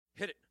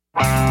Hit it.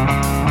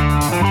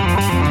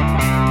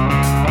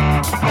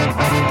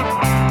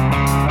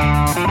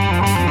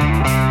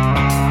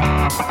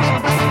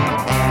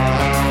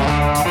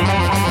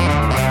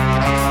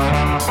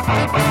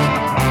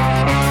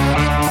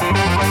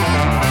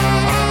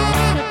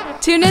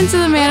 Tune into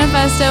the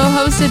Manifesto,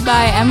 hosted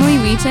by Emily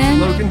Wheaton,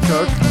 Logan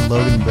Cook, and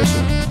Logan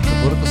Bishop, the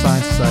Political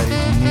Science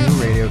Society's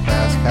new radio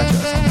cast. Catch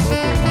us on local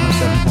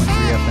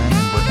 107.3 FM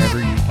and wherever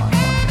you find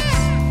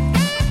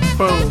podcasts.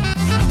 Boom.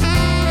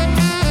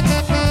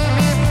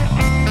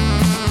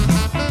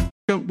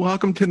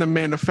 Welcome to the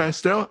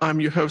Manifesto.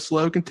 I'm your host,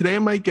 Logan. Today,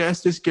 my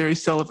guest is Gary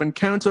Sullivan,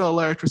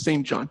 councilor for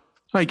St. John.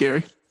 Hi,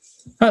 Gary.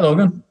 Hi,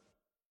 Logan.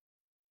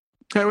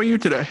 How are you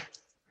today?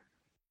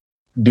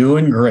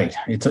 Doing great.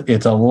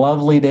 It's a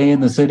lovely day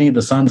in the city.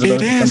 The sun's about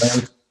to come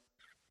out.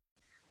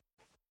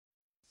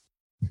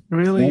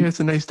 Really, it's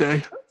a nice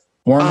day.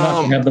 Warm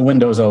enough to have the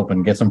windows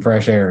open, get some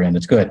fresh air in.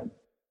 It's good.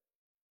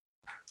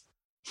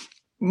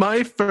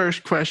 My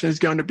first question is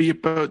going to be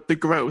about the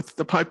growth,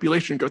 the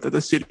population growth that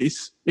the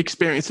city's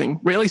experiencing.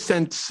 Really,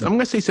 since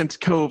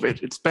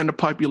COVID, it's been a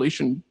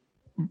population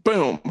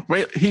boom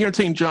right here in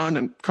St. John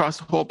and across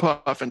the whole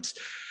province.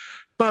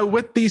 But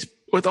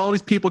with all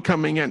these people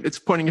coming in, it's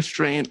putting a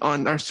strain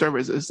on our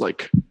services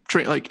like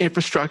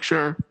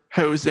infrastructure,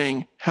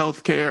 housing,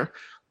 healthcare.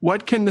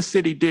 What can the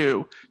city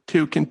do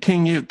to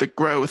continue the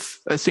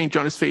growth that St.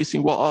 John is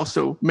facing while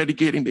also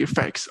mitigating the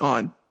effects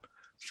on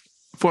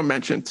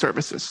aforementioned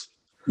services?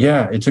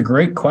 Yeah, it's a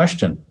great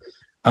question.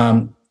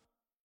 Kind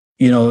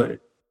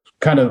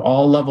of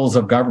all levels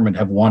of government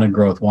have wanted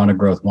growth.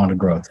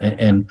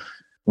 And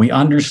we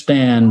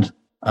understand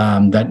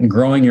that in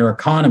growing your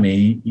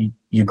economy,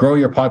 you grow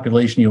your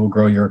population, you will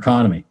grow your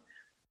economy.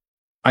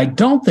 I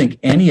don't think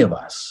any of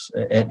us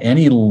at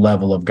any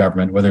level of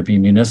government, whether it be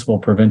municipal,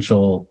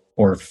 provincial,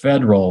 or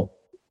federal,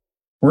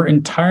 we're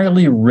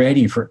entirely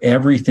ready for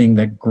everything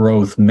that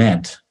growth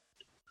meant.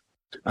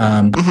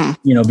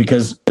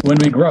 Because when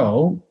we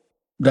grow,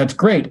 that's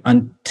great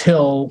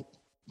until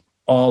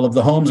all of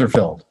the homes are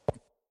filled.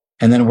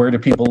 And then where do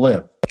people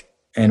live?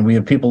 And we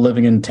have people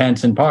living in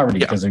tents in poverty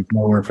because there's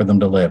nowhere for them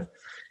to live.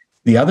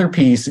 The other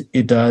piece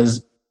it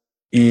does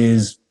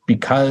is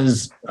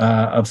because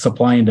of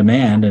supply and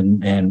demand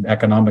and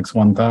economics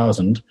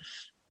 1000,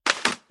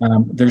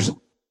 there's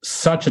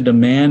such a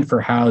demand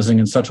for housing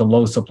and such a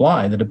low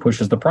supply that it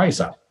pushes the price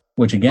up,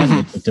 which again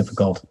makes it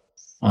difficult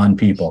on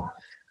people.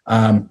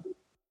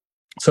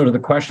 So to the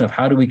question of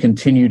how do we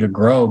continue to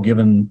grow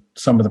given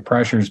some of the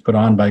pressures put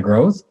on by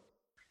growth,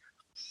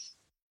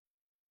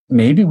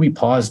 maybe we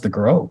pause the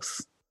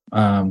growth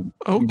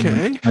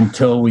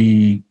until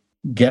we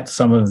get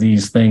some of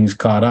these things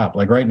caught up.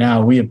 Like right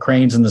now, we have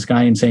cranes in the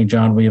sky in St.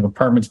 John. We have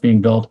apartments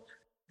being built,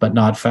 but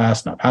not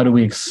fast enough. How do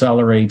we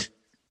accelerate?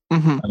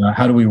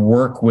 How do we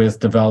work with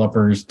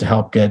developers to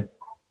help get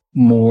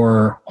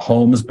more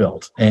homes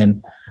built?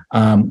 And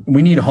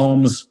we need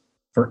homes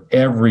for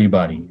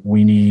everybody.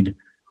 We need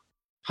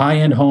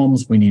high-end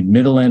homes. We need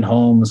middle-end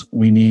homes.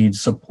 We need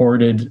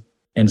supported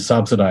and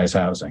subsidized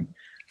housing.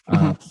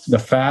 The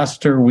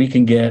faster we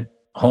can get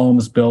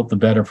homes built, the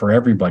better for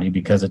everybody,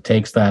 because it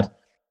takes that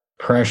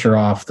pressure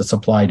off the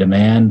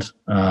supply-demand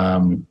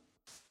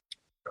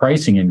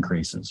pricing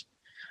increases.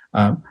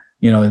 But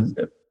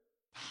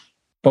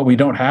we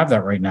don't have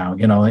that right now,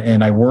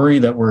 and I worry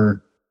that we're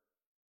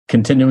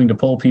continuing to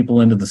pull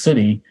people into the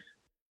city,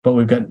 but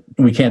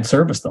we can't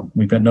service them.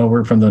 We've got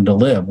nowhere for them to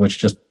live, which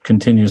just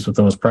continues with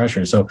those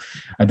pressures. So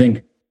I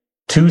think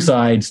two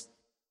sides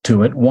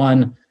to it.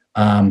 One,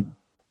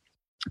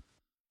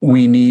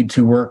 we need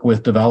to work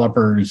with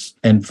developers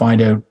and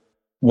find out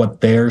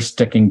what their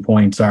sticking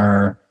points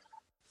are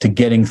to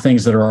getting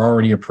things that are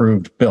already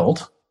approved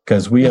built,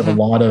 because we have a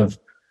lot of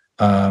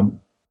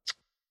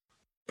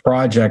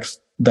projects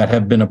that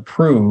have been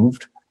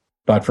approved,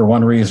 but for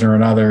one reason or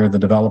another, the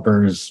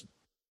developers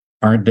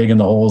aren't digging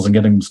the holes and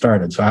getting them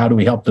started. So how do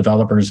we help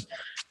developers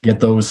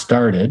get those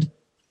started?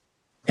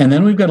 And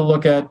then we've got to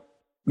look at,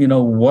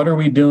 what are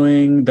we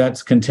doing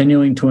that's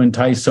continuing to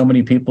entice so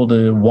many people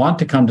to want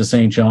to come to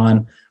St.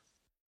 John?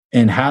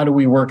 And how do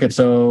we work it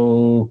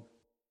so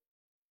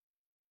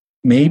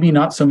maybe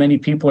not so many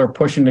people are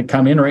pushing to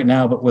come in right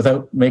now, but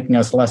without making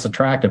us less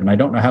attractive? And I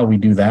don't know how we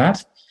do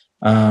that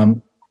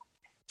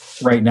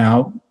right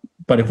now.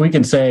 But if we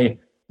can say,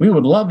 we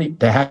would love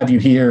to have you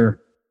here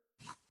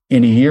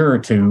in a year or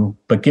two,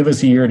 but give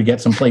us a year to get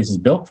some places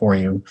built for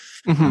you.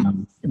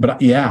 I'm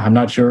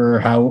not sure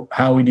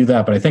how we do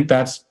that, but I think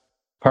that's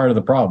part of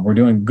the problem. We're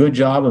doing a good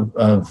job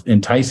of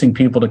enticing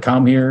people to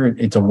come here.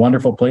 It's a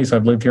wonderful place.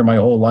 I've lived here my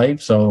whole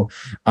life, so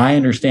I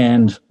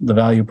understand the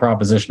value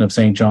proposition of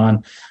St.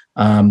 John.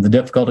 The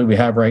difficulty we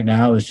have right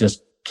now is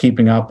just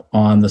keeping up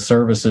on the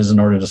services in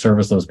order to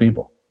service those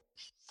people.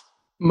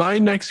 My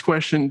next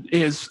question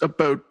is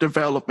about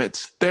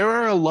developments. There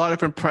are a lot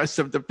of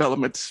impressive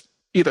developments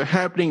either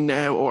happening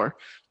now or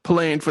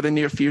planned for the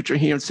near future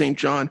here in St.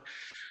 John.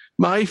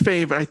 My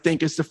favorite, I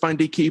think, is the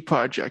Fundy Key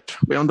project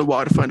on the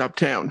waterfront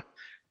uptown.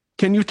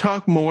 Can you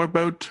talk more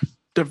about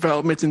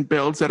developments and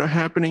builds that are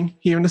happening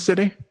here in the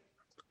city?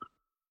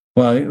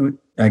 Well,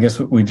 I guess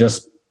we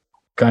just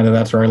kind of,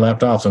 that's where I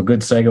left off. So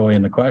good segue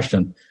in the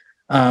question.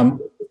 The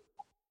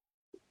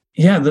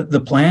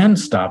plan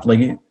stuff,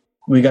 like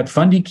we got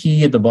Fundy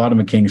Key at the bottom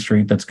of King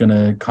Street that's going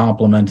to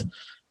complement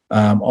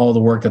all the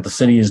work that the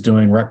city is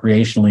doing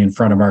recreationally in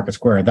front of Market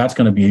Square. That's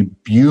going to be a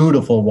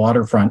beautiful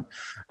waterfront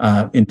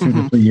in 2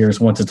 to 3 years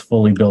once it's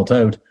fully built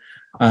out.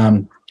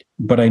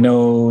 But I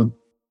know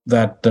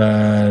that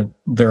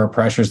there are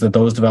pressures that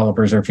those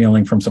developers are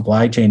feeling from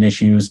supply chain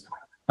issues.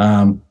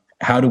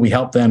 How do we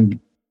help them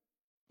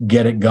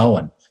get it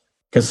going?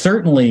 Because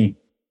certainly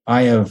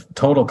I have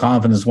total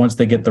confidence once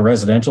they get the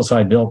residential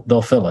side built,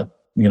 they'll fill it.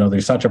 You know,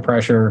 there's such a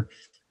pressure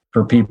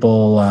for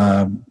people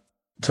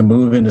to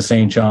move into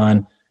St.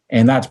 John,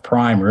 and that's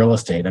prime real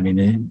estate. I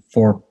mean,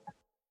 for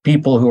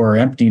people who are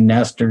empty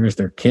nesters,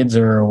 their kids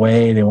are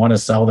away, they want to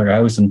sell their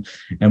house and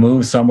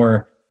move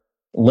somewhere,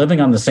 living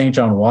on the St.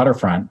 John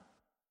waterfront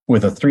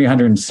with a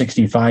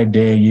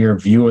 365-day a year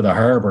view of the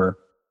harbor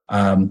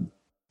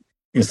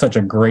is such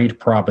a great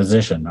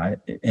proposition.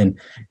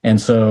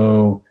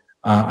 So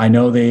I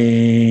know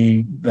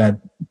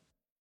that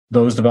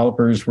those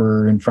developers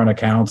were in front of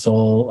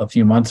council a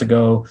few months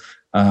ago,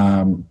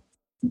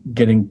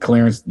 getting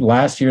clearance.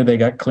 Last year, they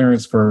got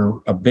clearance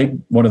for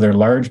one of their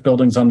large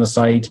buildings on the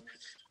site.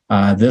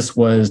 This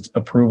was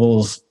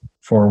approvals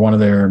for one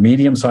of their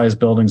medium-sized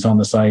buildings on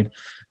the site.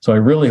 So I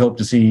really hope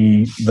to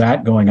see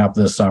that going up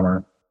this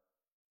summer.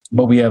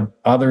 But we have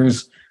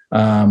others,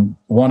 one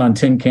on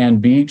Tin Can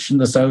Beach in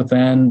the south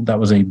end. That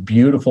was a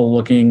beautiful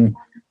looking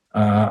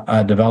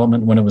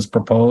development when it was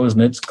proposed,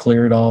 and it's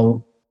cleared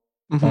all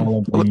of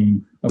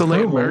the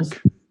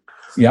landmark.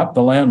 Yep,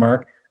 the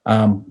landmark.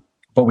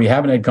 But we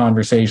haven't had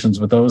conversations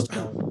with those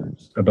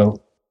developers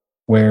about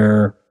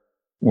where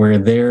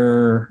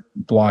their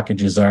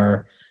blockages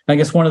are. And I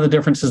guess one of the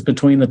differences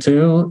between the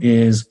two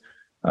is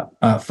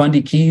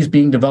Fundy Keys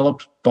being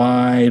developed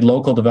by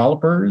local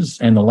developers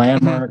and the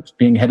landmarks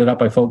being headed up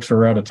by folks who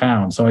are out of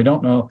town. So I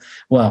don't know.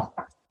 Well,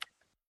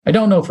 I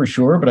don't know for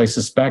sure, but I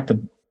suspect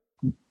that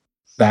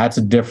that's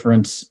a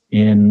difference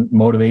in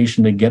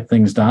motivation to get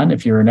things done.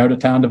 If you're an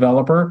out-of-town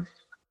developer,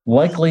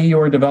 likely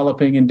you're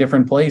developing in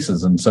different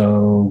places. And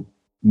so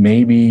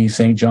maybe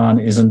St. John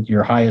isn't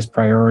your highest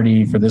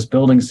priority for this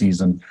building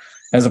season,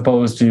 as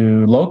opposed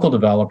to local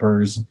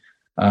developers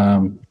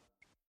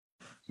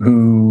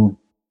who,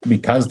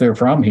 because they're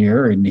from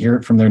here and hear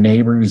it from their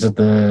neighbors at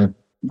the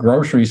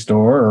grocery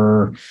store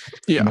or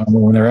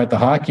when they're at the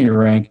hockey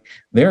rink,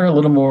 they're a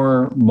little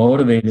more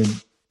motivated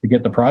to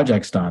get the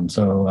projects done.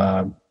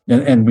 So,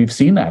 and we've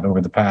seen that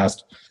over the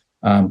past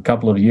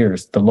couple of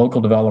years. The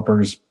local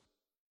developers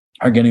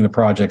are getting the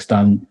projects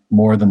done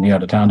more than the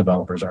out-of-town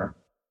developers are.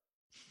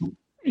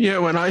 Yeah,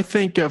 when I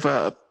think of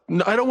I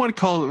don't want to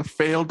call it a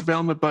failed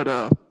development,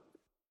 but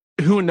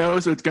who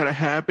knows what's going to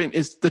happen,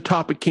 is the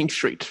top of King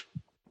Street,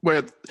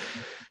 where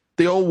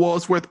the old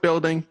Walsworth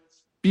building,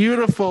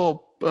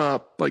 beautiful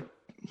like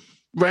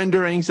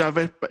renderings of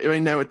it, but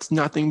right now it's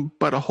nothing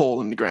but a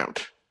hole in the ground,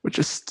 which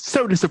is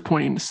so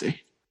disappointing to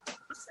see.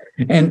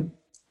 And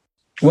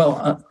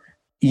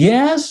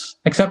yes,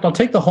 except I'll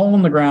take the hole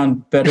in the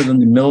ground better than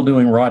the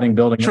mildewing, rotting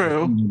building.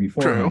 True.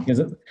 Because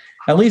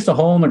at least a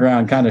hole in the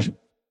ground kind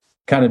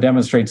of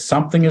demonstrates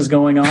something is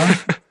going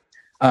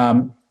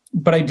on.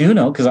 But I do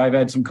know, because I've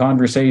had some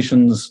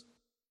conversations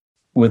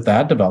with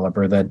that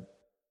developer, that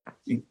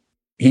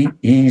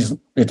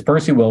it's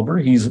Percy Wilbur.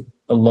 He's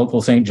a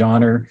local St.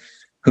 Johner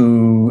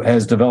who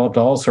has developed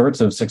all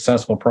sorts of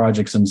successful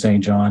projects in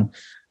St. John.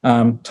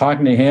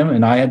 Talking to him,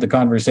 and I had the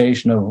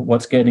conversation of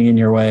what's getting in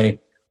your way.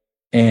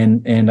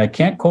 And I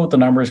can't quote the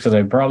numbers because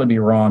I'd probably be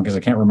wrong because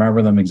I can't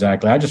remember them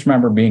exactly. I just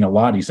remember being a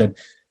lot. He said,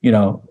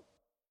 I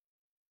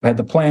had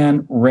the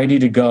plan ready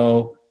to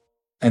go,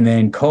 and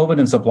then COVID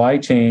and supply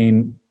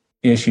chain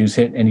issues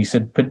hit. And he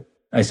said,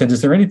 I said,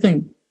 is there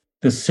anything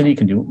this city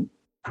can do?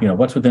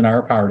 What's within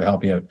our power to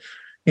help you out?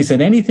 He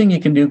said, anything you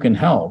can do can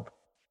help.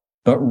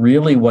 But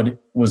really what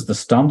was the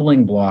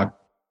stumbling block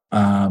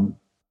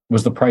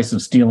was the price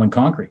of steel and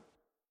concrete.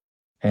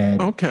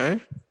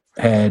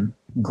 Had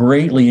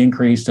greatly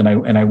increased,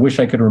 and I wish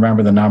I could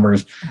remember the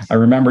numbers. I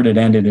remembered it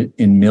ended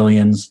in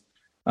millions.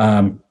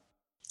 So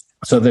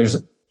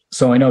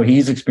I know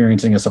he's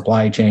experiencing a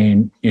supply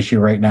chain issue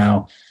right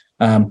now.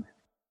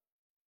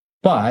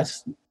 But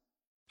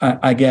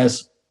I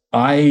guess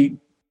I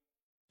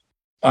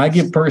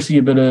give Percy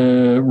a bit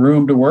of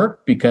room to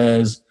work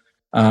because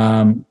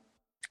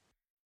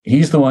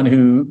he's the one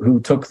who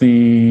took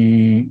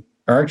the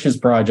Arches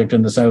project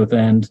in the South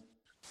End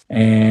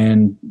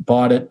and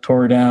bought it,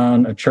 tore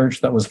down a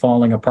church that was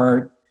falling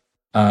apart,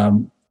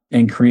 and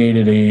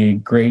created a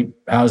great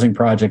housing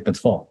project that's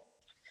full.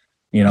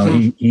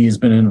 He's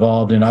been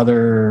involved in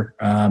other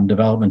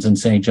developments in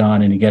St.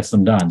 John, and he gets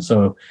them done.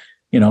 So,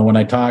 when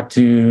I talk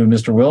to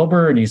Mr.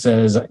 Wilbur and he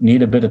says, I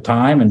need a bit of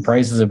time and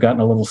prices have gotten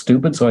a little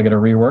stupid, so I got to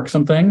rework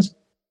some things,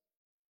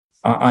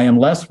 I am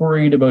less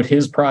worried about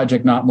his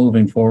project not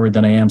moving forward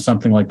than I am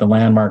something like the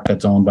Landmark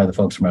that's owned by the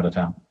folks from out of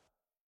town.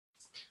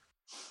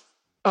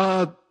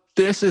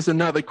 this is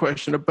another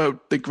question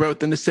about the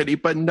growth in the city,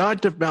 but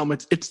not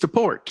development. It's the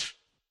port.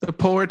 The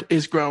port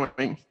is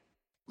growing.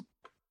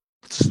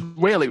 It's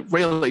really,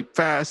 really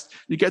fast.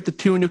 You get the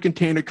 2 new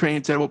container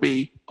cranes that will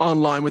be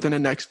online within the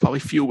next probably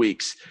few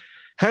weeks.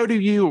 How do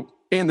you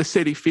and the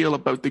city feel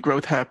about the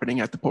growth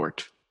happening at the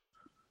port?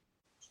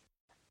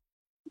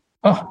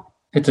 Oh,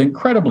 it's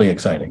incredibly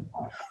exciting.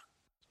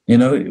 You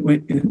know,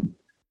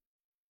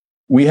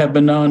 we have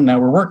been known, now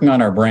we're working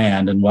on our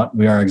brand and what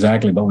we are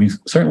exactly, but we've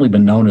certainly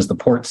been known as the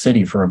port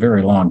city for a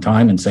very long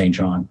time in St.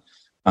 John.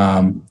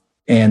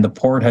 And the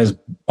port has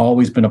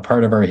always been a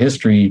part of our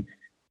history.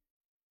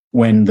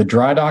 When the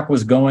dry dock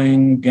was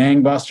going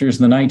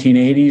gangbusters in the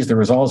 1980s, there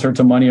was all sorts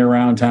of money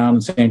around town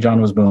and St.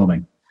 John was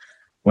booming.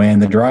 When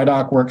the dry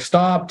dock work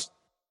stopped,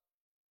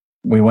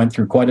 we went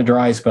through quite a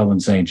dry spell in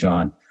St.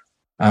 John.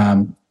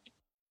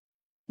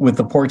 With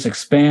the port's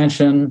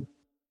expansion,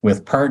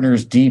 with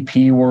partners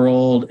DP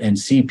World and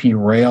CP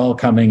Rail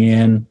coming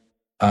in,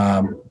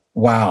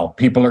 wow,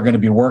 people are going to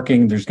be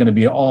working. There's going to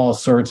be all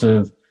sorts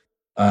of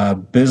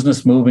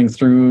business moving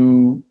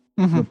through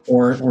the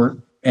port.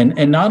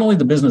 And not only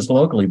the business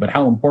locally, but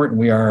how important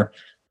we are,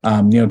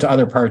 to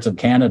other parts of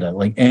Canada.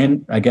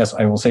 And I guess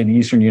I will say the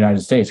Eastern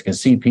United States,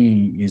 because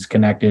CP is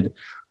connected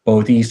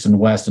both east and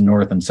west and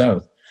north and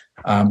south.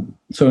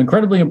 So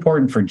incredibly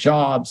important for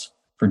jobs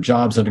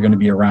that are going to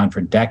be around for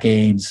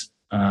decades.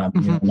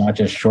 Not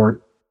just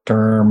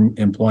short-term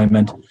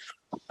employment,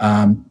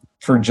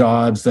 for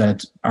jobs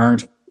that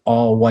aren't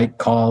all white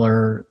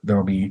collar. There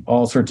will be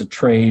all sorts of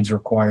trades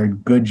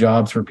required, good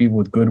jobs for people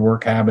with good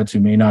work habits who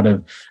may not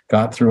have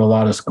got through a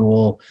lot of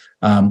school.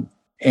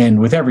 And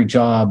with every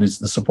job is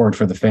the support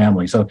for the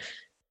family. So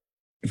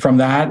from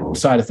that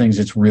side of things,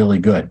 it's really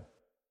good.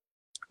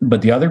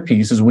 But the other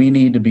piece is we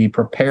need to be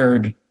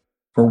prepared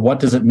for what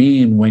does it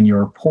mean when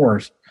your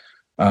port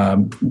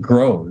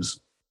grows.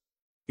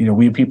 You know,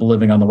 we have people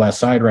living on the west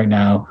side right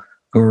now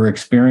who are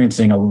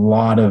experiencing a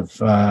lot of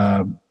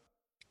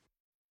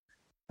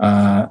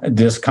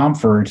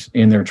discomfort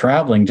in their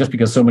traveling just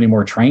because so many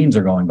more trains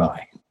are going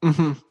by.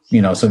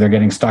 So they're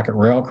getting stuck at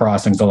rail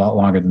crossings a lot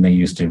longer than they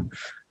used to.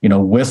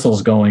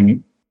 Whistles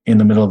going in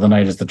the middle of the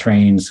night as the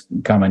trains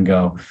come and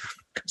go.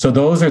 So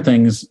those are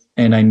things,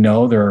 and I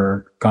know there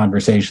are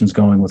conversations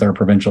going with our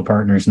provincial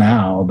partners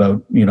now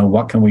about,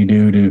 what can we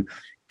do to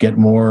get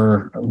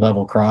more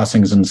level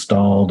crossings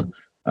installed,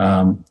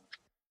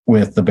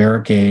 with the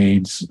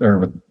barricades or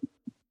with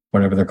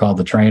whatever they're called,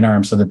 the train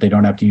arms, so that they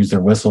don't have to use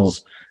their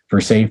whistles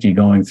for safety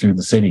going through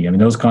the city. I mean,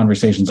 those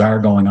conversations are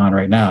going on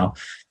right now,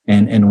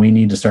 and we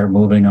need to start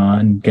moving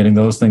on getting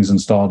those things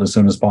installed as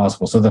soon as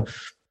possible. So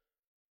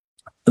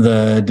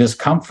the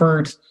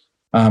discomfort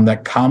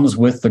that comes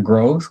with the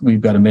growth,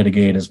 we've got to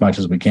mitigate as much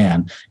as we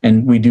can,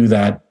 and we do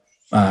that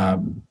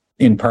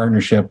in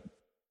partnership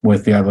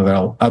with the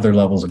other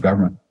levels of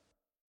government.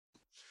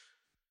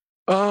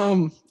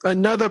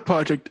 Another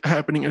project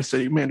happening in the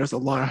city, man, there's a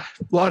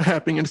lot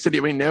happening in the city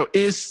right now,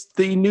 is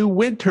the new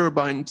wind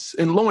turbines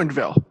in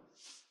Lorenville.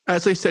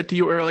 As I said to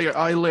you earlier,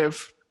 I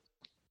live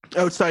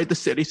outside the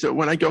city, so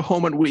when I go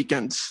home on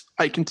weekends,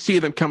 I can see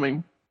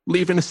them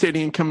leaving the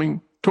city and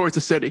coming towards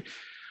the city.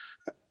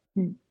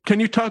 Can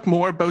you talk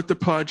more about the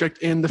project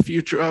and the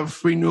future of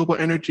renewable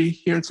energy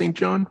here in St.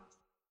 John?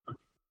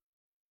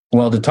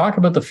 Well, to talk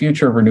about the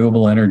future of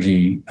renewable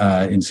energy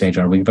in St.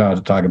 John, we've got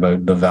to talk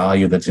about the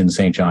value that's in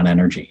St. John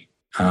Energy.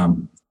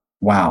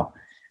 Wow.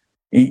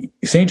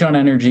 St. John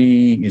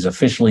Energy is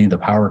officially the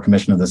power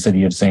commission of the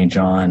city of St.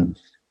 John.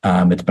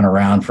 It's been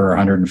around for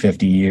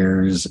 150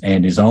 years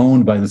and is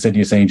owned by the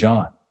city of St.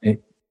 John.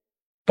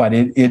 But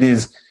it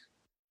is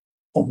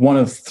one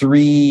of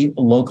 3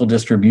 local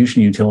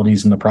distribution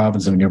utilities in the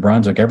province of New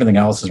Brunswick. Everything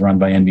else is run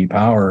by NB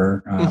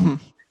Power,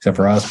 except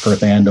for us,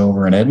 Perth,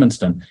 Andover, and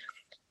Edmundston.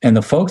 And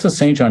the folks at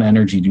St. John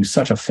Energy do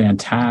such a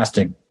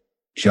fantastic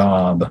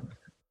job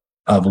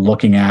of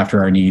looking after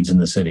our needs in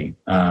the city.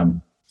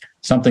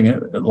 Something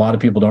a lot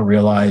of people don't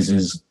realize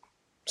is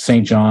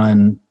St.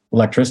 John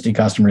electricity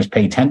customers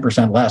pay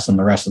 10% less than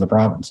the rest of the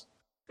province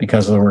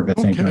because of the work that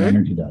St. John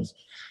Energy does.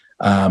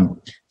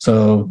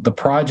 So the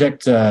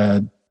project,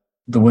 the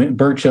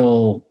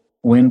Birchill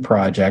Wind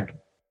Project,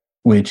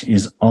 which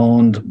is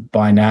owned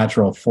by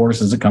Natural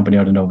Forces, a company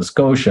out of Nova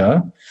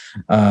Scotia,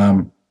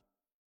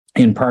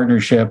 in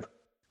partnership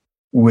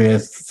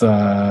with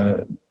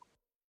some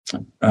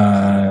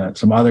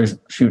others,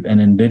 an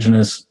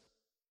Indigenous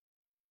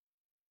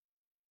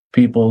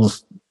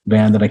people's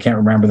band that I can't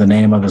remember the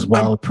name of as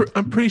well.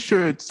 I'm pretty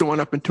sure it's the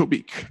one up in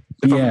Tobique,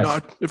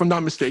 if I'm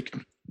not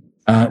mistaken.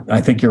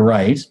 I think you're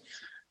right.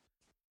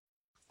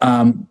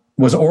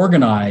 Was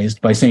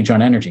organized by St.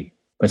 John Energy,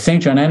 but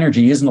St. John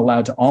Energy isn't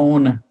allowed to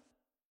own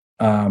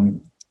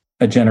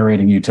a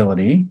generating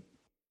utility.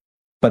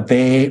 But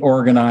they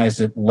organized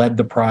it, led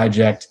the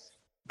project,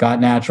 got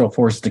Natural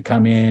Forces to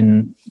come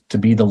in to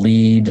be the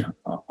lead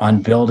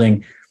on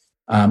building.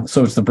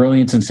 So it's the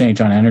brilliance in St.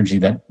 John Energy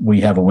that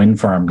we have a wind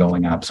farm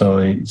going up. So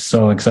it's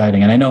so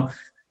exciting. And I know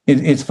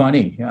it's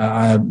funny,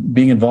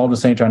 being involved with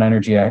St. John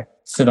Energy, I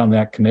sit on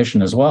that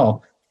commission as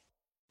well.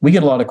 we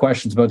get a lot of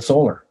questions about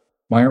solar.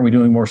 Why aren't we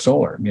doing more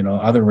solar?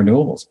 Other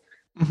renewables.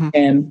 Mm-hmm.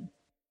 And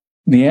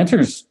the answer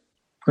is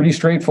pretty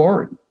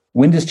straightforward.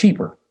 Wind is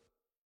cheaper.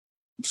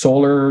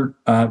 Solar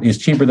is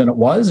cheaper than it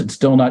was. It's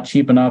still not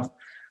cheap enough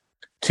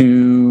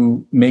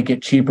to make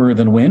it cheaper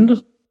than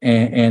wind.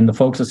 And the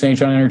folks at St.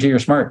 John Energy are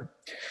smart.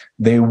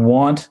 They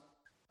want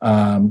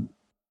more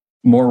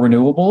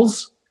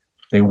renewables.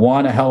 They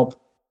want to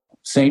help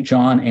St.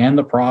 John and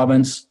the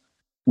province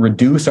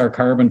reduce our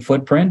carbon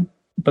footprint,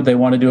 but they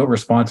want to do it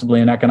responsibly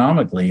and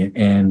economically.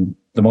 And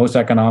the most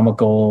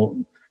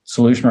economical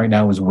solution right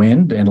now is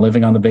wind, and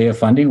living on the Bay of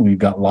Fundy, we've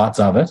got lots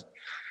of it.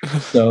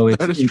 So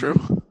that is true.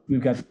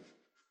 We've got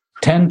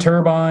 10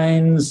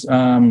 turbines.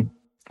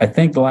 I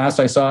think the last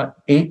I saw,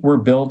 8 were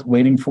built,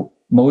 waiting for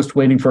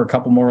a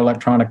couple more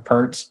electronic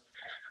parts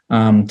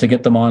to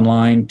get them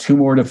online, 2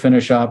 more to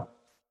finish up.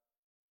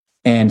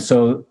 And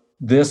so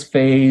this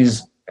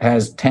phase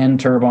has 10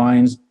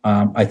 turbines.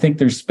 I think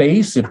there's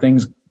space if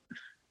things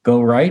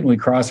go right and we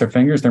cross our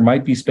fingers. There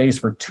might be space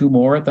for 2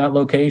 more at that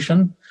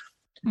location.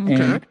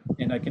 Okay.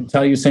 And I can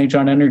tell you, St.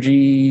 John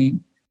Energy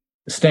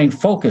staying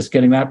focused,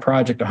 getting that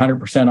project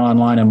 100%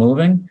 online and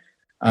moving.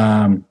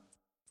 Then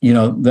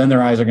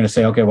their eyes are going to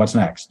say, okay, what's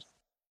next?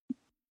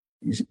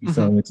 Mm-hmm.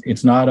 So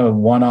it's not a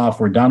one-off.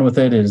 We're done with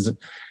it.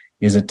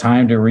 Is it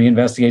time to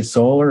reinvestigate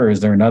solar? Or is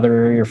there another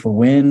area for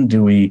wind?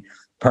 Do we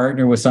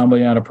partner with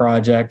somebody on a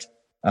project?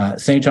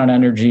 St. John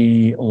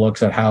Energy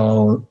looks at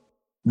how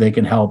they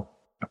can help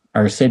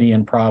our city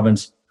and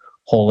province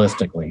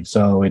holistically.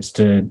 So it's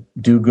to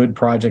do good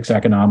projects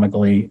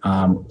economically,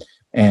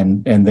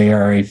 and they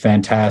are a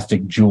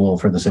fantastic jewel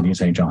for the city of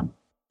St. John.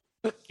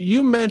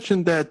 You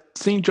mentioned that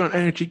St. John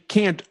Energy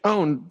can't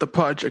own the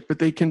project, but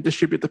they can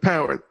distribute the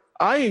power.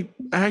 I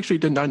actually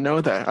did not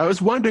know that. I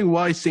was wondering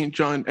why St.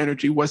 John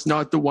Energy was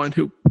not the one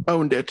who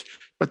owned it,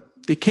 but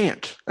they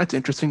can't. That's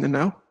interesting to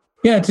know.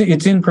 Yeah,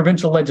 it's in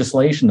provincial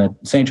legislation that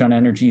St. John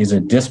Energy is a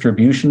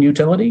distribution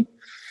utility.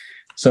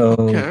 So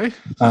okay.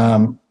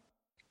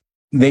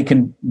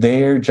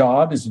 Their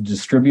job is to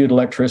distribute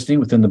electricity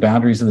within the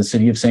boundaries of the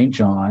city of St.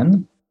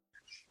 John,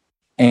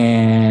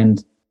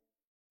 and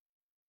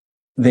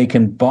they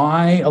can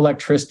buy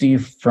electricity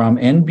from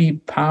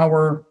NB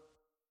Power,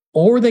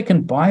 or they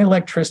can buy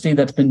electricity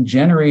that's been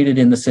generated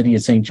in the city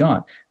of St.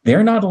 John.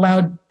 They're not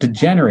allowed to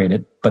generate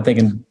it, but they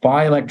can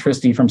buy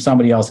electricity from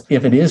somebody else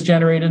if it is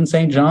generated in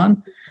St.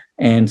 John.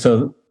 And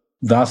so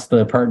thus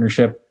the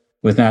partnership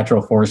with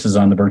Natural Forces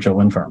on the Birch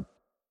Wind Farm.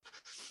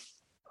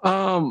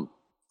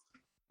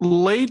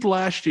 Late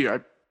last year, I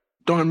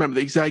don't remember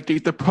the exact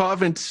date, the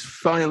province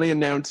finally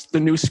announced the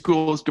new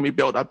school is going to be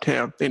built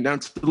uptown. They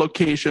announced the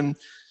location,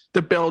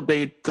 the build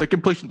date, the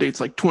completion date's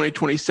like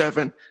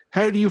 2027.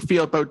 How do you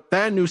feel about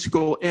that new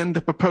school and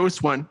the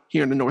proposed one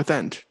here in the North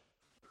End?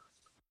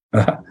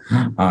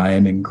 I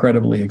am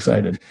incredibly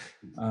excited.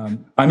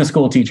 I'm a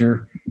school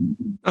teacher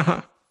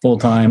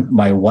full-time.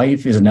 My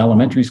wife is an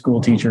elementary school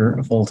teacher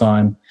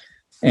full-time.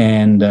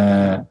 And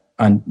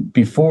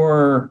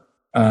before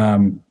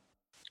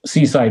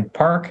Seaside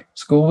Park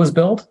School was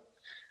built,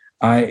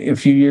 a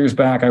few years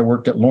back, I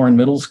worked at Loren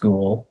Middle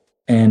School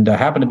and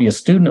happened to be a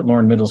student at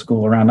Loren Middle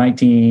School around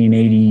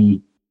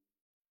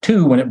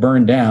 1982 when it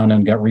burned down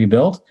and got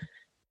rebuilt.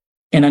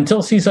 And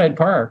until Seaside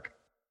Park,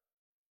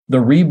 the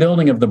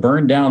rebuilding of the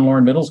burned down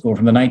Loren Middle School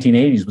from the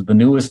 1980s was the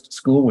newest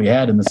school we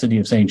had in the city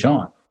of St.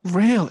 John.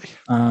 Really?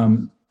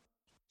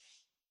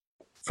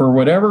 For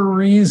whatever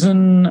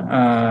reason,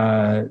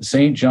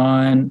 St.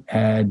 John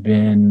had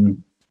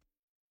been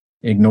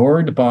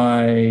ignored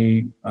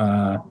by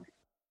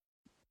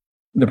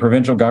the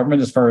provincial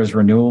government as far as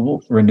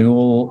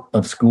renewal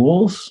of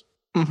schools.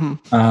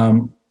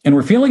 Mm-hmm. And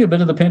we're feeling a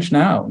bit of the pinch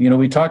now.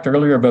 We talked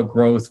earlier about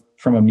growth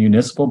from a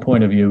municipal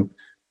point of view,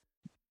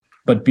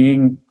 but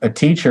being a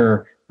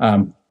teacher,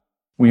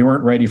 we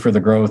weren't ready for the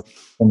growth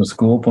from a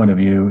school point of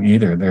view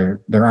either.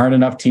 There aren't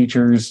enough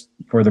teachers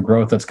for the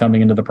growth that's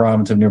coming into the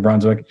province of New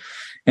Brunswick.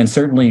 And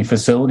certainly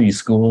facilities,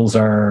 schools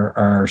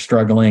are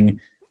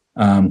struggling.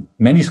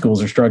 Many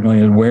schools are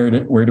struggling. And where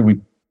do we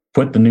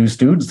put the new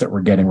students that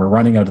we're getting? We're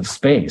running out of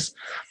space.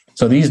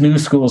 So these new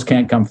schools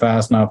can't come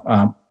fast enough.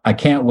 I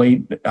can't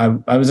wait.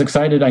 I was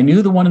excited. I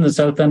knew the one in the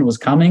South End was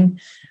coming.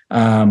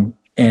 And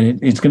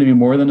it's going to be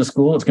more than a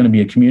school. It's going to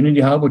be a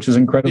community hub, which is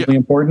incredibly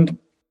important.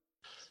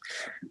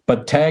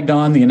 But tagged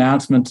on the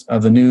announcement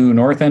of the new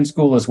North End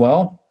School as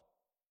well,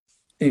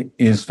 it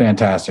is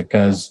fantastic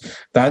because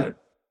that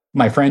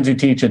my friends who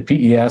teach at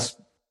PES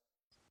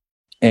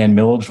and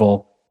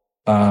Milledgeville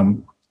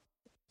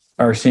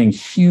are seeing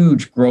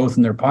huge growth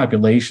in their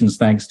populations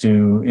thanks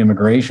to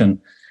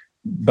immigration,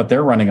 but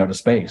they're running out of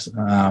space.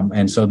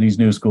 And so these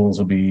new schools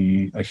will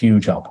be a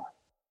huge help.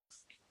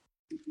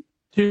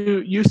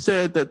 You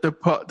said that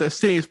the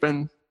city has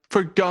been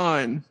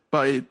forgotten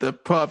by the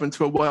province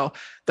for a while.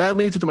 That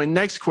leads to my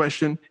next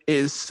question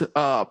is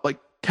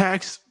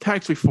tax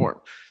reform.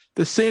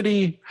 The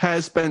city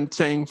has been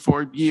saying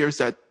for years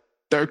that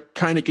they're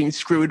kind of getting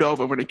screwed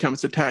over when it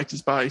comes to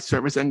taxes by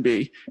Service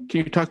NB.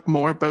 Can you talk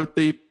more about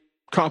the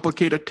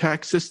complicated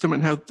tax system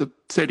and how the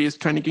city is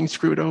kind of getting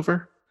screwed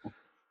over?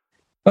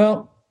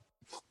 Well,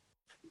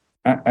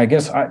 I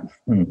guess I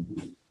would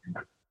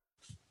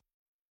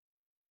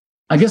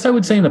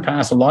say in the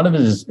past, a lot of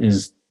it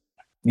is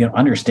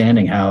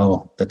understanding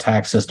how the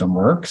tax system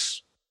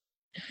works.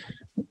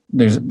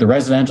 There's the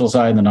residential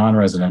side and the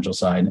non-residential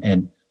side.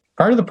 And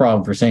part of the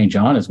problem for St.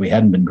 John is we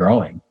hadn't been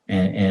growing.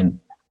 And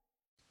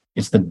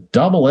it's the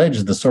double edge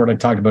of the sort I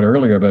talked about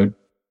earlier about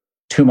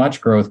too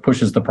much growth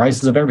pushes the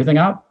prices of everything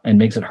up and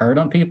makes it hard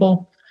on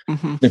people.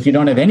 Mm-hmm. If you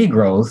don't have any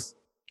growth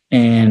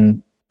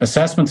and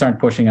assessments aren't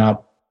pushing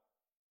up,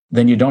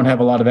 then you don't have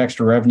a lot of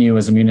extra revenue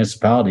as a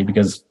municipality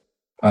because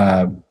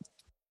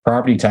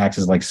property tax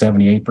is like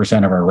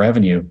 78% of our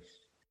revenue.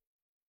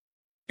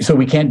 So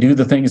we can't do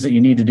the things that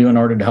you need to do in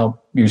order to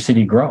help your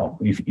city grow.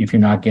 If you're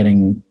not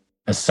getting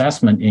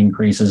assessment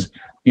increases,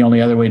 the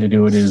only other way to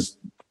do it is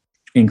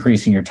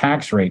increasing your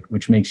tax rate,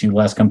 which makes you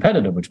less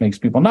competitive, which makes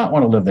people not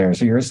want to live there.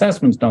 So your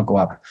assessments don't go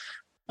up.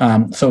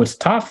 So it's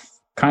tough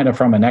kind of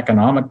from an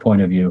economic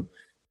point of view.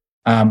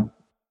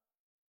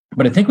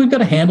 But I think we've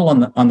got a handle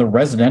on the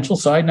residential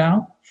side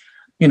now.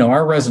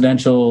 Our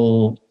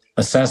residential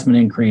assessment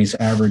increase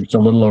averaged a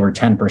little over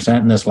 10%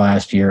 in this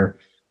last year.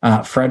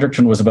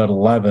 Fredericton was about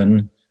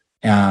 11.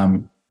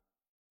 Sorry,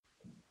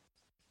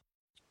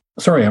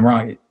 I'm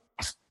wrong.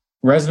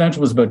 Residential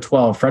was about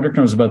 12.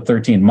 Fredericton was about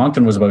 13.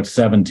 Moncton was about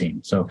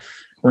 17. So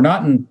we're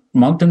not in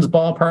Moncton's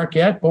ballpark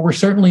yet, but we're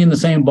certainly in the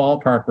same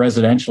ballpark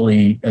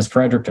residentially as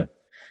Fredericton,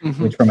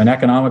 mm-hmm. which from an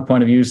economic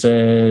point of view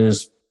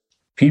says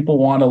people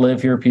want to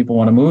live here, people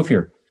want to move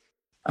here.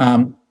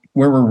 Where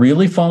we're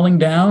really falling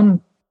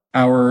down,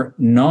 our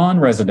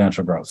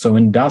non-residential growth, so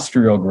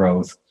industrial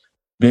growth,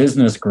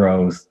 business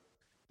growth,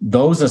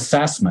 those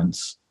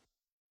assessments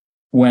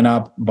went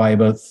up by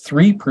about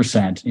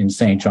 3% in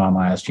St. John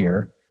last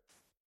year.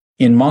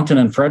 In Moncton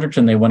and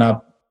Fredericton, they went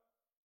up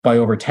by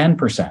over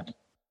 10%.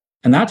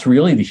 And that's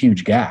really the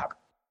huge gap,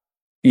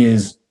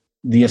 is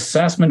the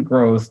assessment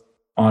growth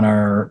on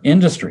our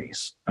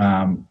industries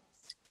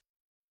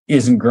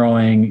isn't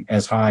growing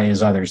as high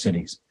as other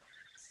cities.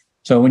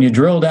 So when you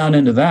drill down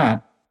into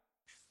that,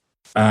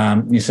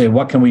 you say,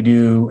 what can we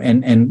do?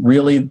 And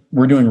really,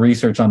 we're doing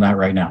research on that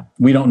right now.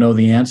 We don't know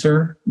the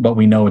answer, but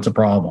we know it's a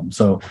problem.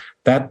 So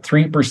that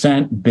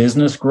 3%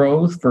 business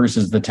growth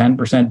versus the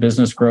 10%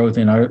 business growth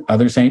in our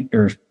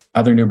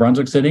other New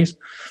Brunswick cities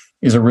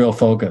is a real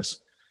focus.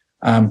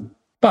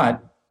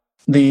 But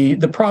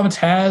the province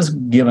has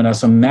given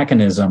us a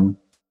mechanism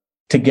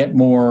to get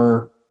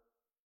more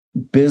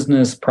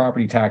business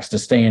property tax to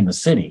stay in the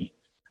city.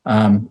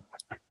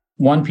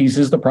 One piece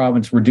is the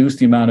province reduced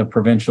the amount of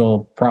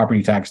provincial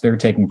property tax they're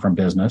taking from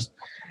business,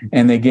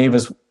 and they gave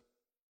us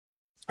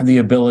the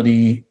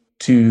ability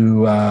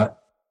to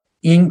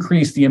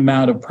increase the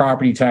amount of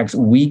property tax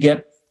we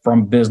get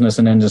from business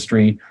and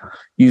industry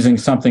using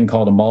something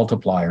called a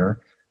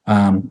multiplier.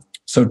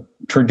 So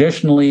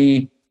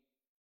traditionally,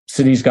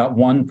 cities got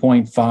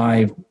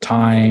 1.5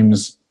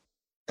 times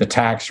the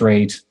tax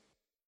rate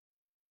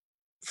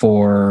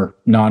for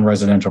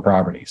non-residential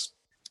properties.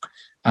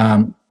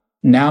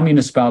 Now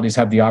municipalities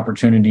have the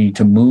opportunity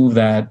to move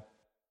that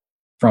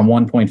from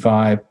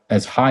 1.5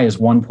 as high as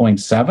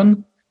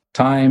 1.7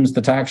 times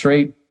the tax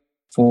rate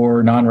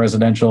for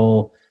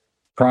non-residential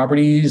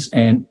properties.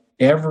 And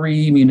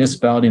every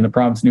municipality in the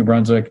province of New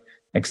Brunswick,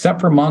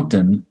 except for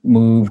Moncton,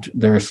 moved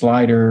their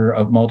slider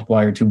of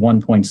multiplier to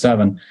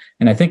 1.7.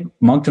 And I think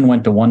Moncton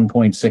went to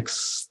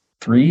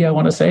 1.63, I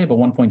want to say, but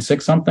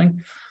 1.6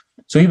 something.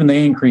 So even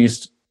they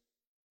increased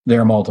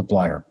their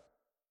multiplier.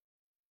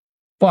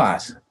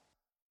 But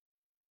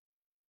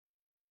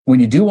when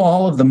you do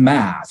all of the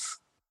math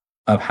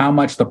of how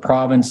much the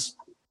province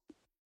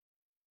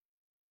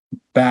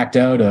backed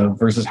out of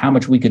versus how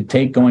much we could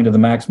take going to the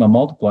maximum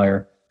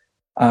multiplier,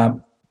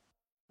 on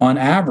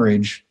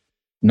average,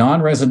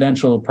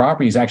 non-residential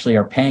properties actually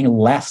are paying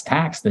less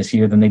tax this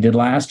year than they did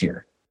last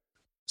year.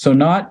 So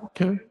not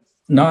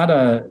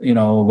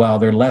well,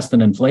 they're less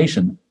than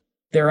inflation.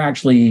 They're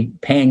actually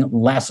paying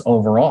less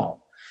overall.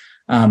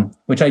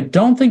 Which I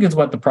don't think is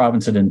what the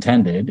province had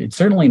intended. It's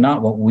certainly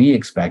not what we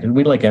expected.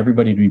 We'd like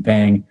everybody to be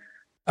paying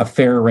a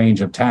fair range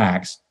of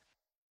tax.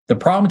 The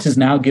province is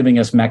now giving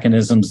us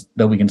mechanisms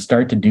that we can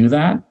start to do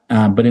that.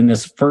 But in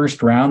this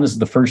first round, this is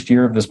the first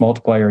year of this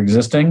multiplier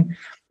existing.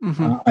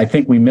 Mm-hmm. I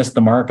think we missed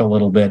the mark a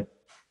little bit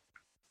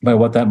by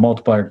what that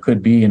multiplier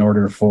could be in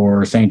order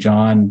for St.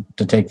 John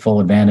to take full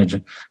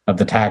advantage of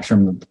the tax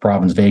room that the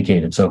province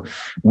vacated. So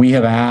we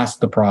have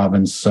asked the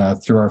province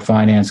through our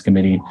finance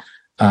committee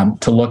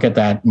to look at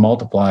that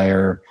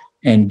multiplier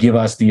and give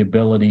us the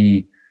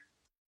ability.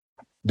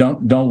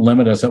 Don't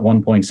limit us at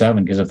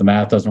 1.7, because if the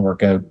math doesn't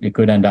work out, it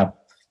could end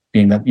up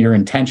being that your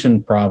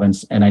intention,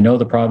 province, and I know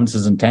the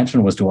province's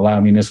intention was to allow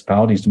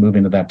municipalities to move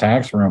into that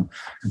tax room.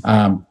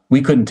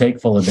 We couldn't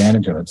take full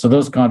advantage of it. So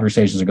those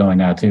conversations are going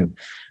now too.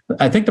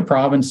 I think the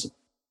province,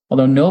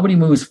 although nobody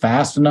moves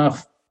fast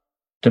enough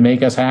to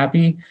make us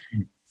happy,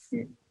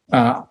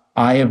 I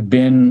have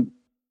been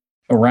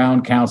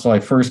around council.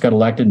 I first got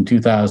elected in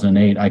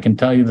 2008. I can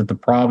tell you that the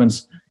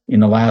province in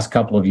the last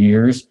couple of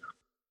years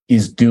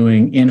is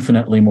doing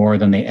infinitely more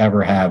than they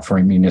ever have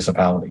for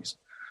municipalities.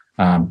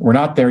 We're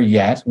not there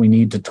yet. We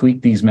need to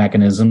tweak these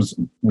mechanisms.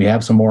 We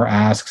have some more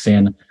asks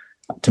in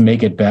to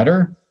make it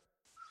better.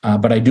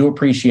 But I do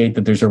appreciate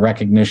that there's a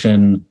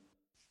recognition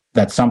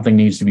that something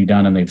needs to be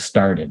done, and they've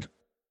started.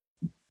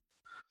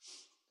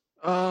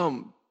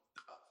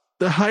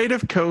 The height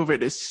of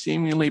COVID is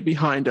seemingly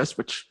behind us,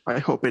 which I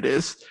hope it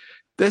is.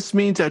 This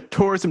means that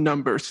tourism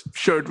numbers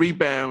should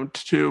rebound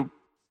to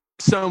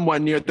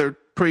somewhat near their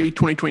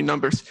pre-2020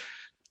 numbers.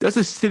 Does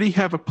the city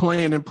have a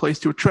plan in place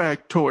to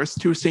attract tourists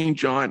to St.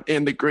 John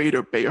and the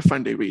greater Bay of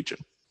Fundy region?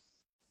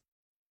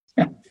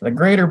 Yeah, the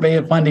greater Bay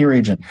of Fundy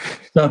region.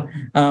 So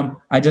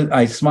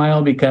I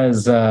smile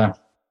because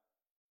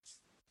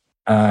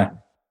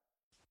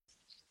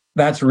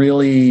that's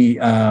really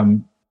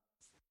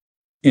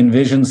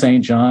Envision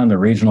St. John, the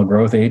regional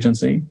growth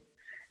agency.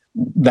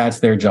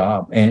 That's their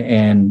job.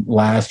 And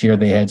last year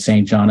they had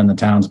St. John and the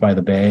Towns by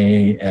the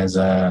Bay as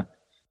a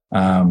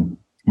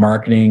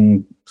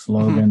marketing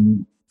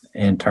slogan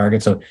and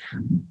target. So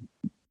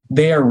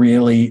they are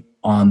really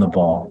on the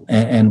ball.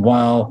 And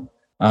while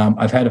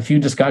I've had a few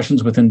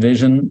discussions with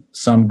Envision,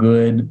 some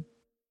good,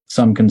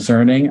 some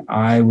concerning,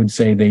 I would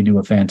say they do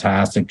a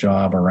fantastic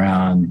job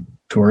around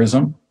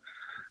tourism.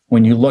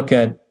 When you look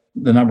at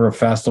the number of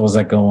festivals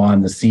that go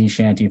on, the Sea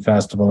Shanty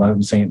Festival out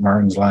in St.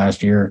 Martin's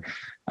last year,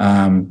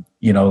 a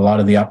lot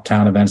of the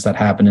uptown events that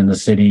happen in the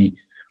city,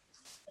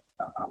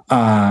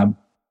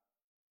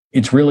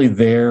 it's really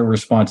their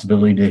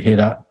responsibility to hit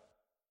up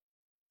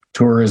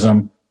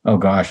tourism. Oh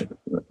gosh,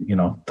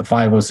 the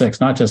 506,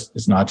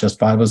 it's not just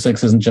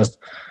 506 isn't just,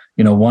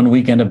 one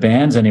weekend of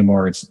bands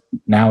anymore. It's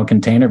now a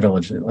container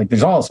village. Like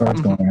there's all sorts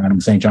going on in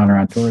St. John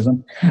around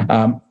tourism.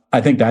 I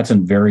think that's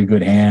in very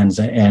good hands,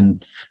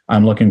 and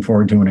I'm looking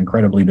forward to an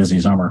incredibly busy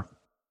summer.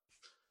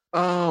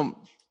 I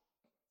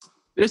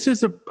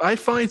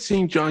find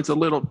St. John's a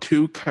little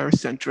too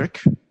car-centric.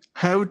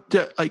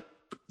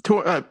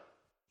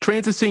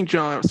 Transit St.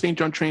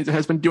 John Transit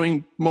has been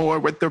doing more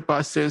with their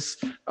buses,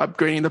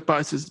 upgrading the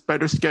buses,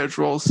 better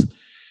schedules.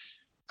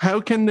 How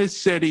can this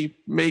city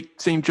make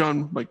St.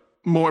 John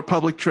more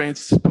public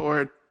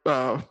transport,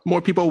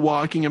 more people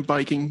walking and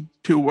biking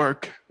to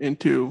work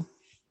into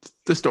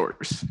the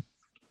stores?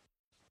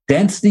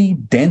 Density.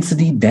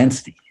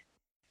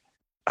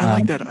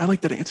 I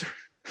like that answer.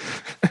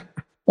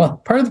 Well,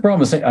 part of the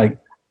problem is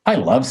I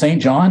love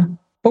St. John,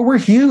 but we're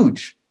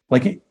huge.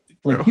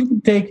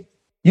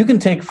 You can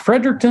take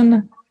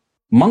Fredericton,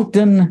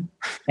 Moncton,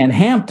 and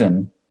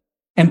Hampton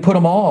and put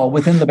them all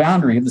within the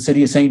boundary of the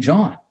city of St.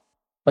 John.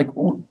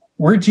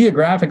 We're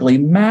geographically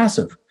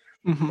massive.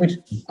 Which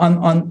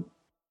on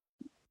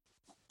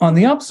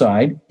the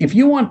upside, if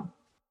you want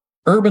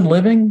urban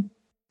living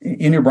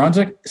in New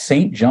Brunswick,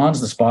 St.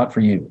 John's the spot for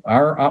you.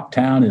 Our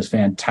uptown is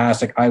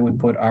fantastic. I would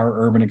put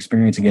our urban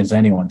experience against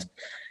anyone's.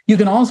 You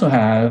can also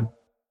have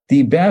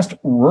the best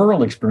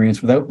rural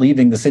experience without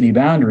leaving the city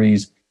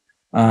boundaries,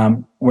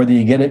 whether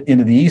you get it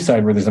into the east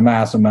side where there's a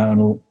massive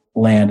amount of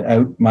land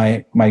out.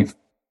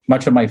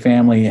 Much of my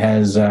family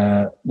has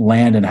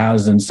land and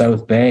houses in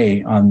South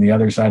Bay on the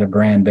other side of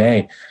Grand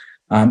Bay.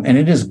 And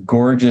it is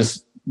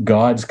gorgeous,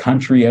 God's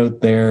country out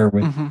there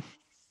with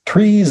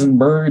trees and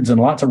birds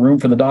and lots of room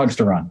for the dogs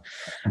to run.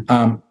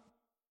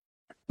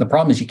 The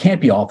problem is you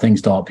can't be all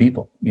things to all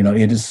people.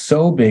 It is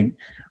so big.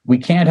 We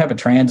can't have a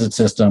transit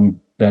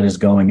system that is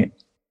going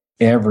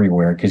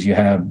everywhere because you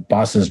have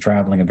buses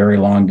traveling a very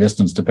long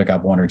distance to pick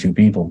up one or two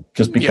people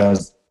just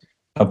because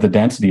of the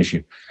density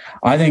issue.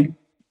 I think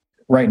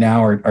right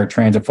now our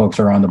transit folks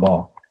are on the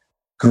ball.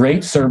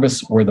 Great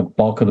service where the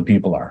bulk of the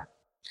people are.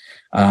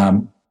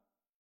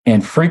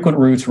 And frequent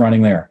routes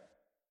running there.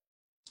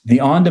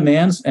 The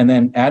on-demands, and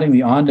then adding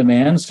the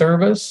on-demand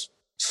service,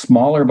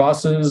 smaller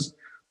buses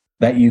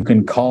that you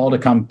can call to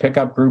come pick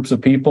up groups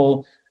of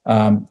people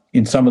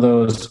in some of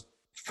those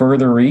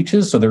further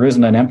reaches. So there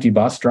isn't an empty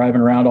bus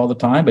driving around all the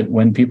time, but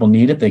when people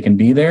need it, they can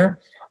be there,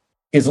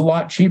 is a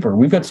lot cheaper.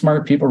 We've got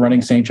smart people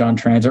running St. John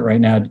Transit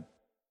right now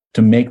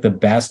to make the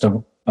best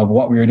of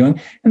what we are doing.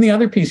 And the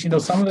other piece,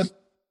 some of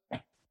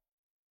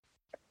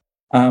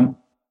it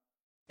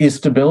is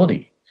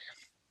stability.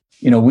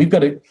 We've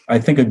got I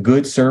think a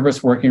good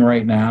service working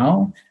right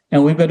now,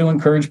 and we've got to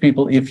encourage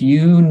people, if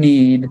you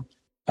need,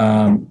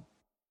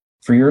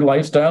 for your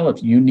lifestyle,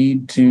 if you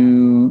need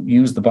to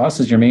use the bus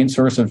as your main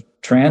source of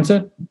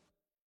transit,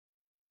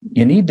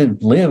 you need to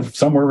live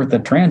somewhere where the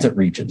transit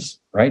reaches,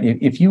 right?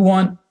 If you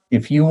want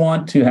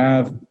to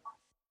have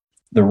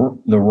the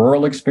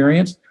rural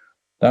experience,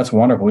 that's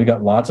wonderful. We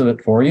got lots of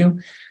it for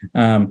you.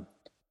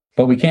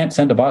 But we can't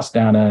send a bus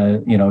down a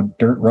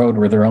dirt road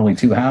where there are only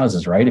two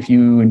houses, right? If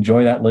you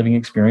enjoy that living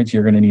experience,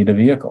 you're going to need a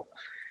vehicle.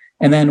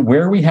 And then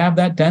where we have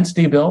that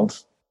density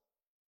built,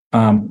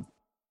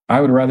 I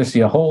would rather see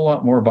a whole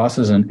lot more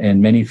buses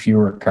and many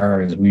fewer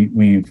cars.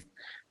 We've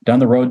done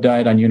the road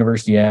diet on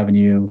University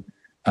Avenue.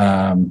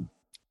 I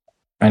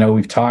know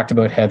we've talked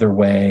about Heather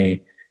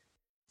Way.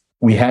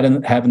 We had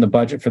in the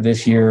budget for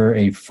this year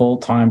a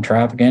full-time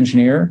traffic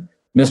engineer,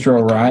 Mr.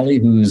 O'Reilly,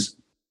 who's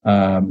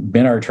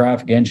been our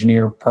traffic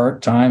engineer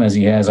part-time, as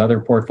he has other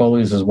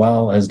portfolios as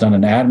well, has done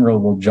an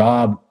admirable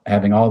job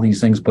having all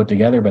these things put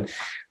together. But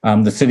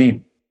the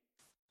city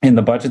in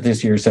the budget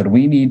this year said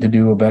we need to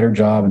do a better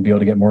job and be able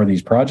to get more of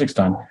these projects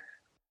done.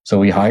 So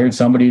we hired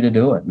somebody to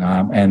do it.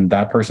 And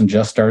that person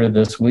just started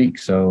this week.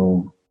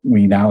 So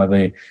we now have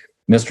a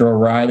Mr.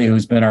 O'Reilly,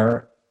 who's been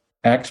our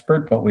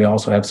expert, but we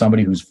also have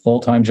somebody whose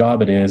full-time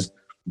job it is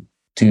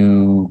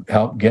to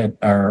help get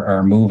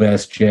our Move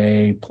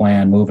SJ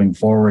plan moving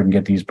forward and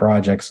get these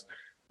projects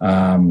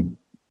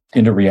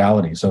into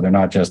reality. So they're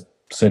not just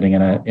sitting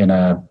in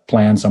a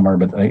plan somewhere,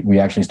 but we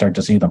actually start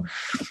to see them.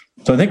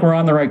 So I think we're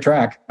on the right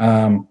track.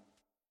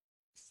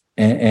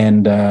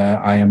 And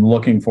I am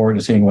looking forward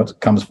to seeing what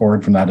comes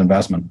forward from that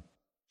investment.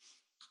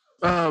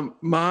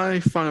 My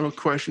final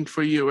question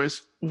for you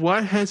is,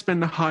 what has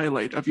been the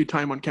highlight of your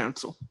time on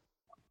council?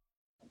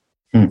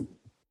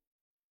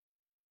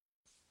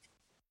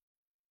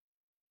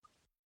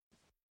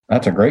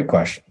 That's a great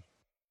question.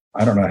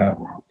 I don't know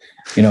how,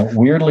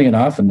 weirdly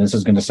enough, and this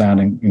is going to sound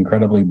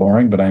incredibly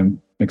boring, but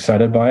I'm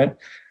excited by it.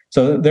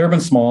 So there have been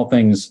small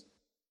things,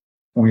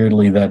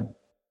 weirdly, that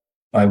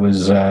I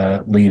was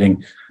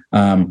leading.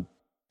 I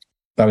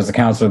was the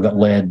councilor that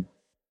led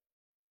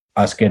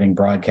us getting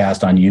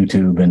broadcast on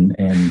YouTube.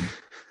 And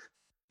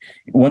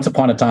once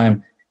upon a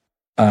time,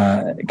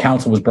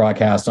 council was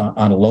broadcast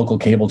on a local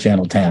cable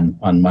channel 10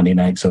 on Monday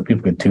night, so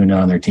people could tune in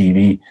on their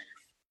TV.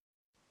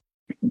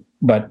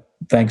 But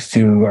thanks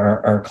to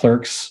our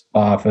clerk's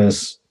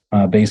office,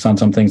 based on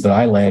some things that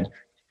I led,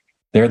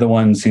 they're the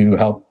ones who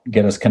helped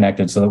get us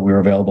connected so that we were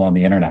available on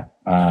the internet.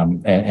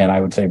 And I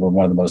would say we're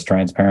one of the most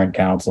transparent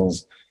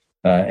councils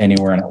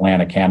anywhere in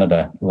Atlantic,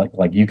 Canada.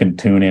 Like you can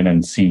tune in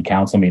and see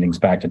council meetings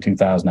back to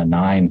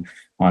 2009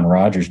 on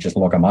Rogers. Just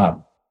look them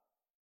up.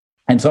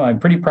 And so I'm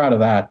pretty proud of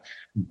that.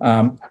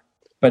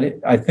 But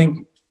I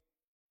think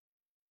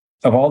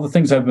of all the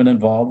things I've been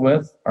involved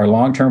with, our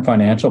long-term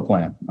financial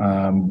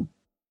plan.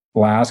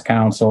 Last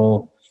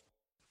council,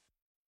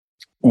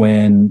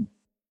 when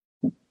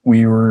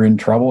we were in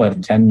trouble at a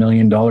 $10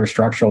 million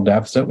structural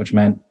deficit, which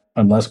meant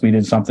unless we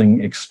did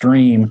something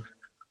extreme,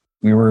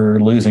 we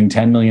were losing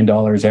 $10 million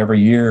every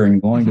year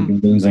and going to be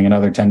losing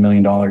another $10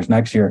 million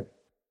next year.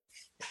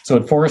 So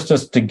it forced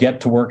us to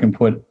get to work and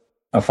put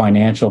a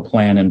financial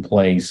plan in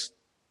place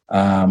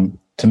to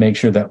make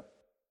sure that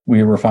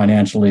we were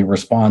financially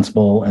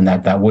responsible and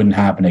that wouldn't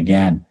happen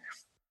again.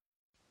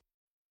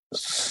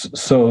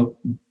 So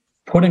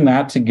putting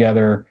that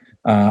together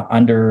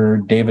under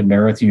David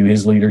Merrithew,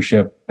 his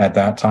leadership at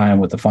that time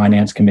with the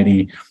finance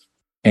committee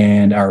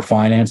and our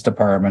finance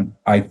department,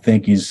 I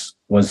think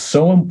was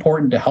so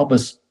important to help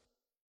us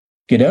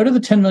get out of the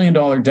 $10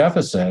 million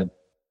deficit,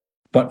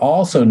 but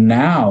also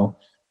now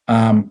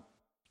that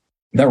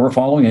we're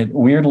following it.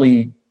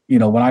 Weirdly,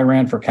 when I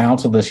ran for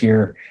council this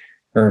year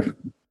or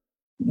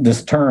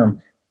this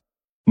term,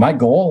 my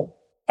goal,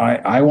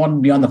 I wanted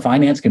to be on the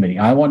finance committee.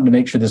 I wanted to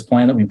make sure this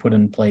plan that we put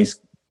in place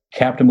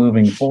kept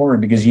moving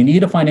forward, because you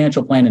need a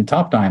financial plan in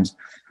tough times,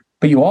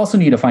 but you also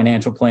need a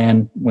financial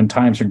plan when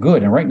times are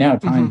good. And right now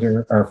times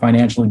are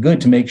financially good,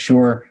 to make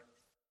sure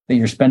that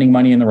you're spending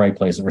money in the right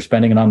place, that we're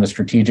spending it on the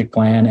strategic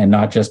plan and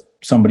not just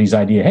somebody's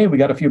idea. Hey, we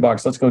got a few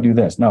bucks, let's go do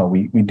this. No,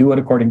 we do it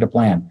according to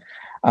plan.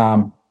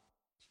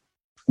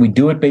 We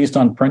do it based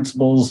on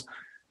principles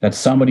that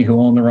somebody who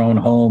owned their own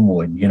home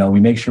would. We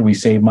make sure we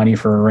save money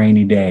for a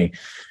rainy day.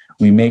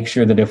 We make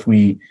sure that if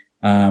we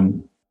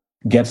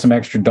get some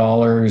extra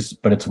dollars,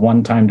 but it's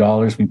one-time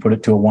dollars, we put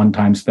it to a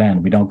one-time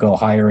spend. We don't go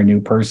hire a new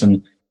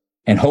person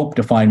and hope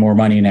to find more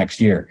money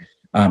next year.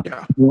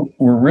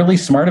 We're really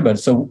smart about it.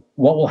 So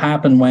what will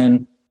happen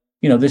when,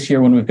 this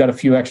year when we've got a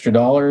few extra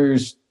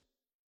dollars?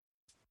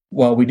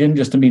 Well, we didn't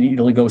just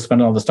immediately go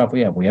spend all the stuff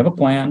we have. We have a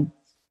plan.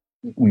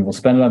 We will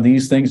spend it on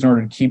these things in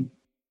order to keep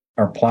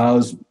our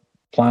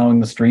plowing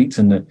the streets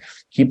and to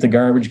keep the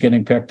garbage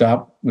getting picked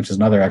up, which is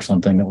another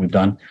excellent thing that we've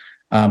done.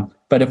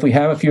 But if we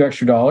have a few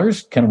extra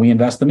dollars, can we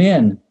invest them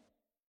in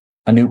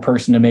a new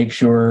person to make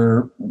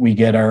sure we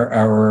get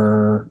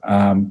our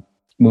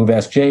Move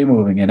SJ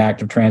moving and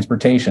active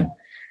transportation?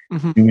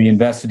 Do we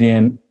invest it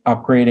in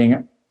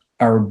upgrading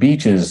our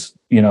beaches,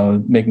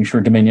 making sure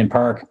Dominion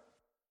Park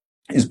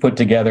is put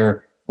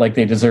together like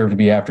they deserve to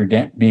be after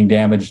being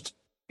damaged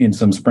in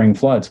some spring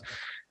floods?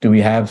 Do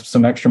we have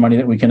some extra money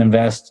that we can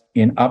invest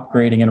in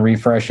upgrading and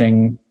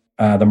refreshing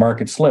the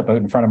Market Slip out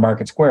in front of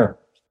Market Square?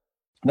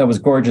 That was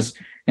gorgeous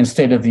and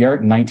state of the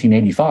art in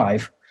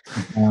 1985.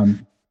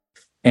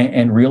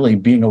 And really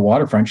being a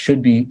waterfront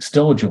should be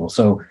still a jewel.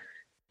 So,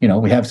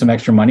 we have some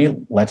extra money,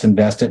 let's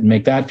invest it and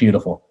make that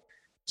beautiful.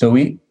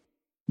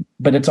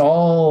 But it's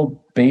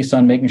all based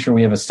on making sure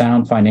we have a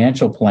sound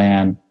financial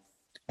plan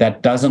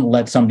that doesn't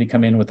let somebody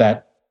come in with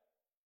that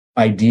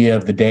idea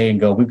of the day and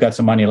go, we've got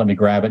some money, let me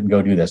grab it and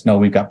go do this. No,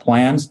 we've got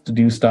plans to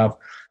do stuff.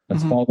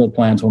 Let's follow the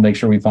plans. We'll make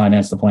sure we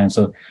finance the plan.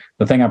 So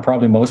the thing I'm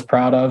probably most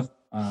proud of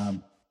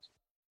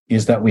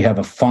is that we have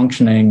a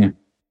functioning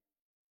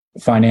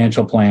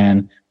financial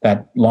plan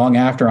that long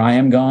after I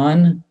am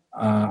gone,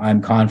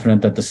 I'm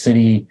confident that the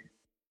city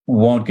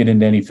won't get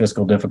into any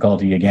fiscal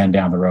difficulty again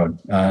down the road.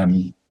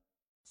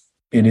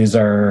 It is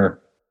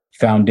our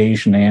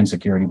foundation and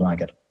security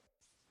blanket.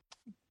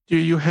 Do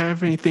you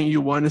have anything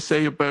you want to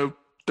say about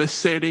the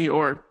city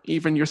or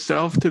even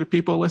yourself to the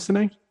people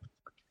listening?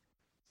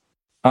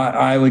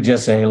 I would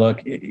just say,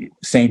 look,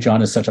 St.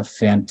 John is such a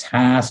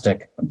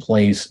fantastic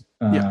place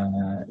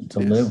to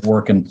live,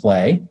 work, and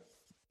play.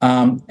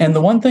 And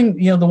the one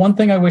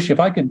thing I wish, if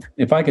I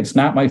could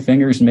snap my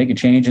fingers and make a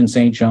change in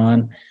St.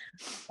 John,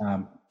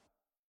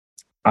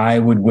 I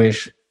would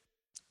wish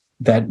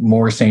that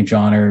more St.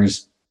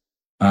 Johners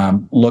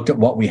looked at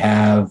what we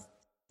have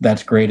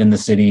that's great in the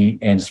city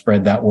and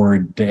spread that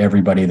word to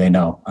everybody they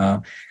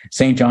know.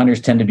 St. Johners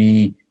tend to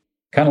be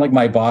kind of like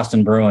my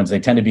Boston Bruins.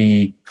 They tend to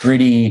be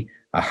gritty,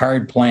 a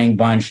hard playing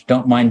bunch,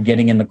 don't mind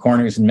getting in the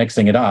corners and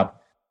mixing it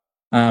up.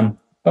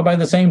 But by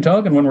the same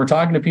token, when we're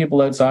talking to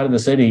people outside of the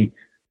city,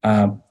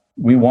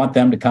 we want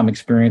them to come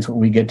experience what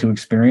we get to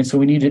experience. So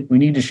we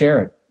need to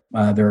share it.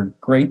 There are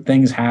great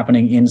things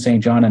happening in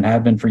St. John and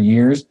have been for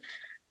years.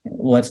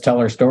 Let's tell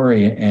our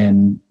story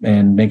and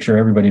make sure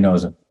everybody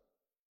knows it.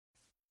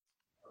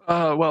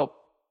 Well,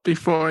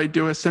 before I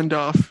do a send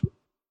off,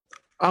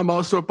 I'm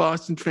also a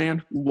Boston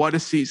fan. What a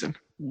season.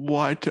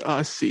 What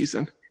a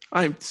season.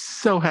 I'm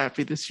so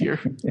happy this year.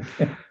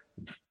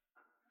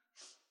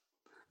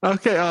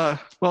 Okay.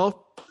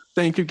 Well,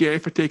 thank you, Gary,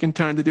 for taking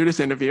time to do this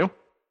interview.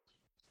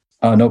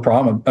 No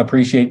problem.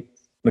 Appreciate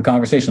the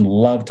conversation.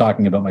 Love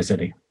talking about my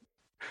city.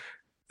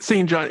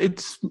 St. John,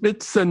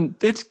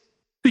 it's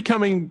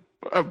becoming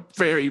a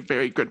very,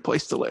 very good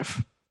place to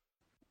live.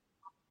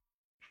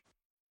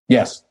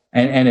 Yes,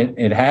 and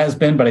it has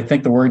been, but I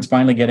think the word's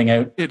finally getting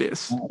out. It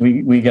is.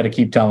 We got to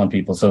keep telling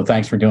people. So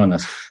thanks for doing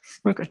this.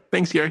 Okay.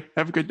 Thanks, Gary.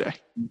 Have a good day.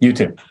 You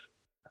too.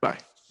 Bye.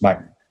 Bye.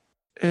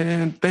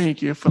 And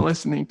thank you for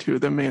listening to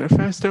the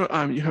Manifesto.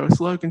 I'm your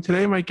host, Logan.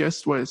 Today, my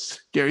guest was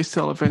Gary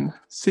Sullivan,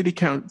 City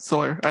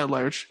Councilor at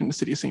Large in the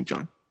City of St.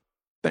 John.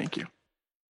 Thank you.